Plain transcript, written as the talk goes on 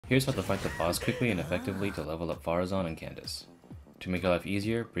Here's how to fight the boss quickly and effectively to level up Farazan and Candace. To make your life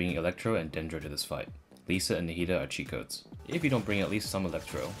easier, bring Electro and Dendro to this fight. Lisa and Nahida are cheat codes. If you don't bring at least some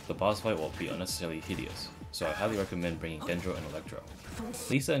Electro, the boss fight will be unnecessarily hideous, so I highly recommend bringing Dendro and Electro.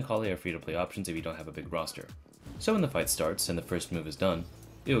 Lisa and Kali are free to play options if you don't have a big roster. So when the fight starts and the first move is done,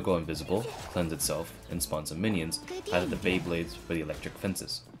 it will go invisible, cleanse itself, and spawn some minions, either the Beyblades or the electric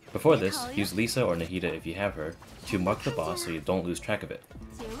fences. Before this, use Lisa or Nahida if you have her, to mark the boss so you don't lose track of it.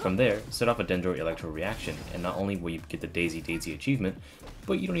 From there, set off a Dendro Electro reaction, and not only will you get the Daisy achievement,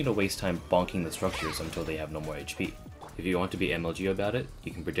 but you don't need to waste time bonking the structures until they have no more HP. If you want to be MLG about it,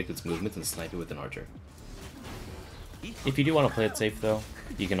 you can predict its movements and snipe it with an archer. If you do want to play it safe though,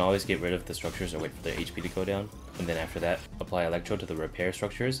 you can always get rid of the structures or wait for their HP to go down, and then after that, apply Electro to the repair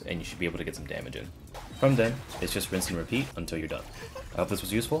structures and you should be able to get some damage in. From then, it's just rinse and repeat until you're done. I hope this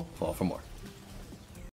was useful. Follow for more.